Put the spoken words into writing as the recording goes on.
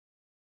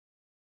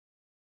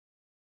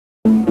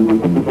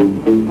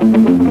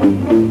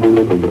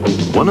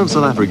One of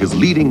South Africa's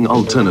leading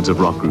alternative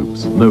rock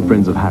groups, No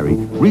Friends of Harry,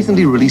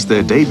 recently released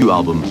their debut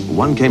album,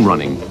 One Came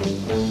Running.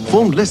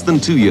 Formed less than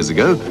 2 years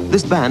ago,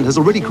 this band has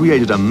already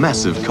created a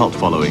massive cult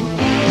following.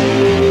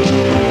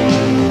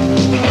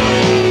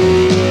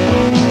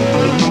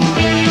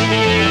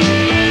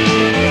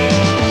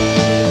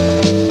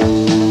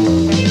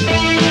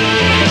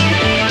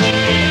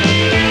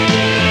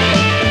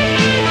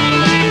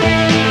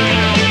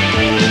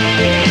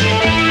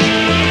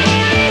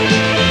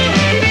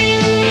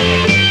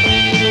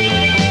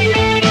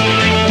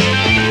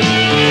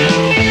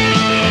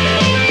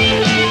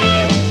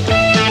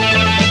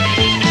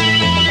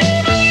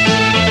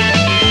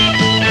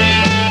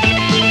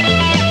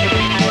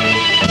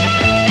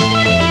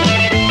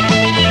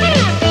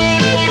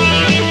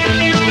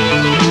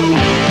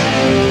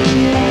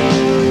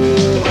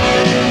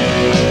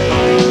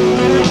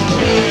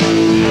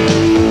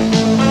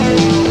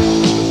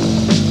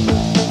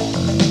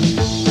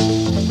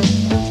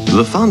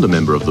 The founder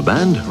member of the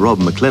band, Rob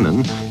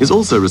McLennan, is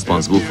also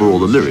responsible for all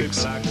the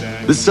lyrics.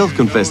 This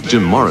self-confessed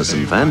Jim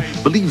Morrison fan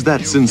believes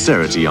that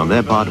sincerity on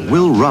their part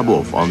will rub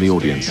off on the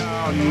audience.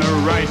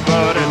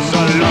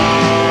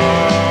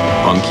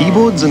 On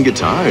keyboards and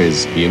guitar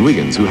is Ian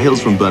Wiggins, who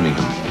hails from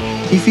Birmingham.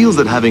 He feels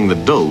that having the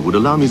dole would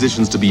allow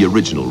musicians to be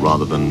original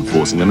rather than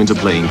forcing them into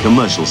playing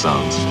commercial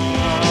sounds.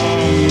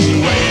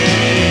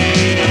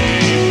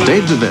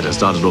 Dave DeVetta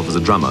started off as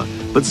a drummer,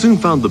 but soon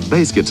found the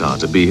bass guitar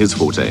to be his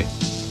forte.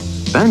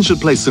 Bands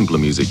should play simpler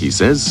music, he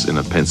says, in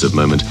a pensive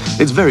moment.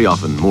 It's very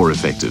often more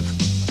effective.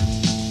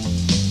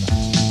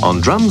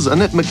 On drums,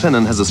 Annette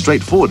McLennan has a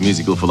straightforward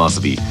musical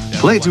philosophy.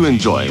 Play to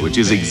enjoy, which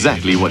is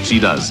exactly what she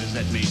does.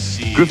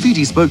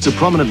 Graffiti spoke to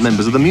prominent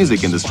members of the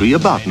music industry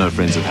about No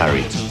Friends of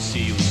Harry.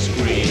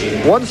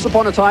 Once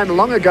upon a time,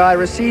 long ago, I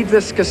received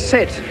this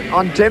cassette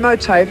on demo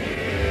tape.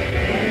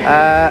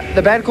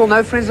 The band called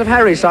No Friends of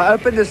Harry. So I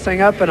opened this thing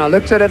up and I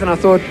looked at it and I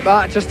thought,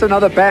 just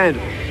another band.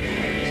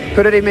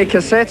 Put it in my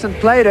cassette and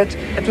played it.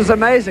 It was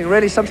amazing,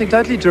 really, something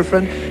totally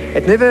different.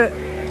 It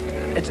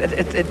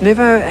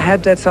never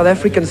had that South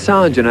African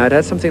sound, you know. It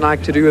had something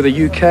like to do with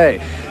the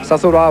UK. So I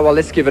thought, oh, well,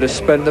 let's give it a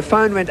spin. The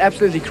phone went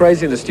absolutely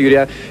crazy in the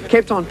studio.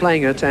 Kept on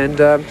playing it, and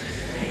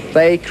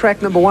they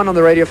cracked #1 on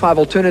the Radio 5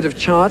 alternative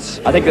charts.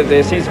 I think that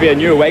there seems to be a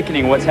new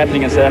awakening of what's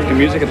happening in South African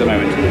music at the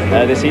moment.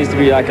 There seems to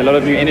be like a lot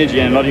of new energy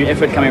and a lot of new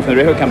effort coming from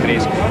the record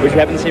companies, which we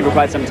haven't seen for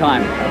quite some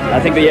time. I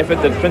think the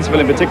effort that Principal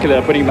in particular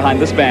are putting behind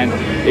this band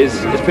is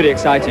pretty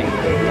exciting.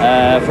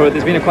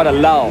 There's been quite a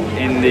lull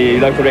in the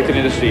local record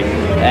industry,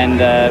 and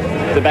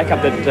the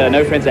backup that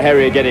No Friends of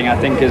Harry are getting, I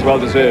think, is well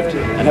deserved,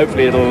 and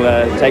hopefully it'll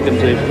take them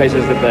to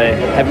places that they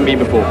haven't been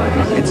before.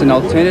 It's an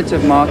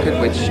alternative market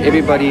which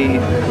everybody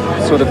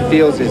sort of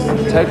feels is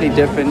totally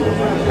different,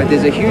 but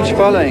there's a huge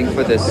following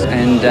for this,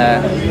 and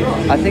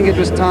I think it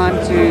was time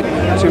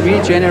to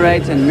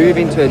regenerate and move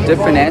into a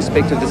different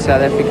aspect of the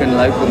South African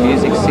local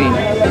music scene.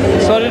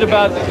 It started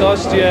about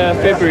last year,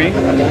 February.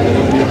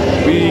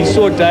 We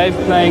saw Dave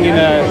playing in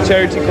a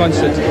charity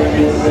concert,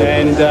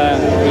 and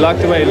we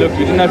liked the way he looked.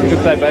 We didn't know if he could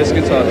play bass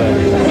guitar though,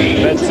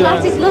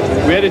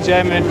 but we had a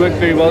jam and it worked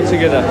very well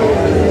together.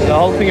 The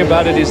whole thing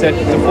about it is that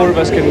the four of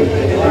us can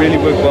really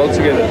work well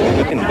together.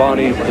 And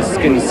Barney, the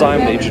Skin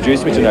Simon,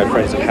 introduced me to No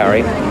Friends of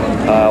Harry.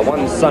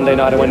 One Sunday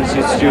night I went into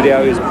the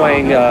studio, he was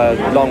playing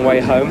Long Way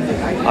Home.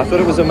 I thought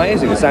it was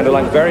amazing. It sounded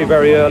like very,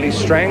 very early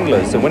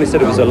Stranglers, and when he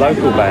said it was a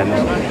local band,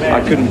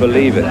 I couldn't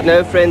believe it.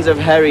 No Friends of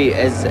Harry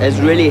is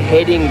really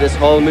heading this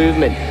whole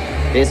movement.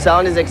 Their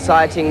sound is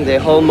exciting, their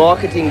whole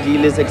marketing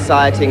deal is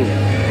exciting,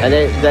 and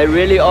they're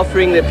really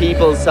offering the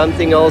people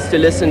something else to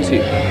listen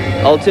to.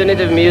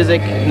 Alternative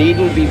music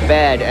needn't be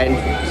bad,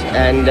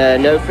 and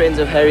No Friends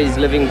of Harry is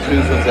living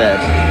proof of that.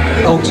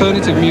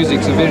 Alternative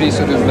music's a very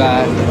sort of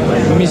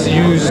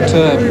misused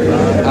term.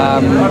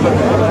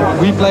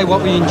 We play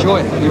what we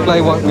enjoy. We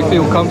play what we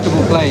feel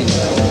comfortable playing.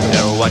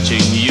 They're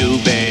watching you,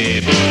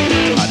 babe.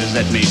 How does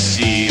that may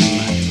seem?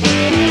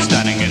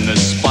 Standing in the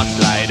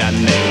spotlight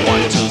and they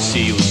want to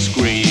see you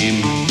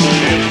scream.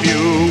 If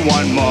you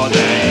want more,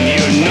 then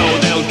you know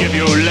they'll give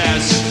you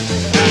less.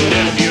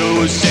 And if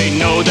you say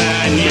no,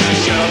 then yeah,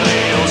 sure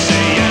they'll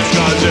say yes,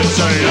 'cause it's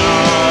a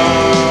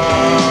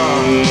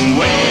long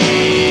way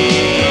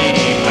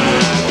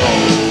back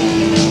home.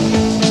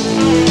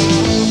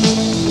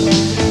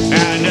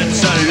 And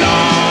it's a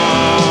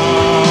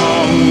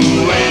long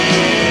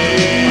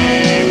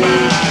way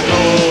back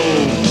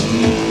home.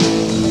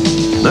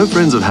 No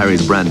Friends of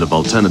Harry's brand of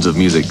alternative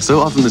music, so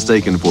often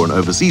mistaken for an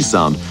overseas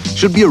sound,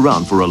 should be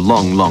around for a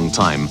long, long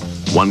time.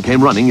 One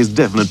Came Running is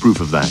definite proof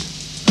of that.